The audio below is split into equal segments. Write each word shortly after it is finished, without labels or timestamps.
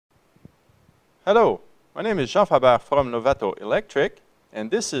Hello, my name is Jean-Faber from Lovato Electric,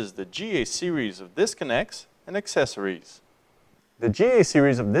 and this is the GA series of disconnects and accessories. The GA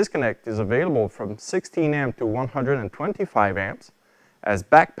series of disconnect is available from 16 amp to 125 amps as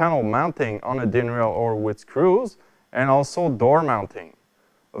back panel mounting on a DIN rail or with screws, and also door mounting.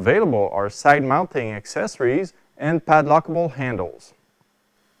 Available are side mounting accessories and padlockable handles.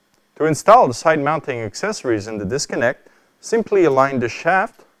 To install the side mounting accessories in the disconnect, simply align the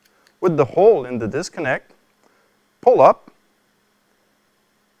shaft with the hole in the disconnect, pull up,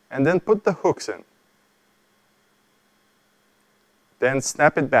 and then put the hooks in. Then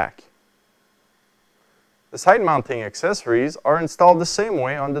snap it back. The side mounting accessories are installed the same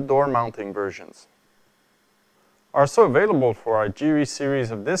way on the door mounting versions. Also available for our GA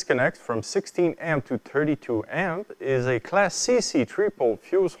series of disconnects from 16 amp to 32 amp is a Class CC 3-pole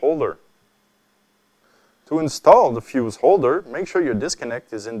fuse holder. To install the fuse holder, make sure your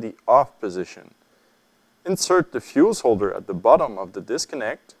disconnect is in the off position. Insert the fuse holder at the bottom of the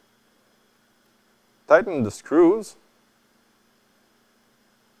disconnect, tighten the screws,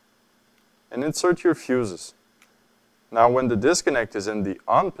 and insert your fuses. Now when the disconnect is in the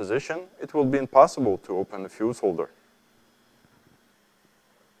on position, it will be impossible to open the fuse holder.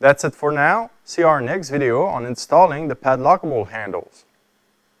 That's it for now. See our next video on installing the padlockable handles.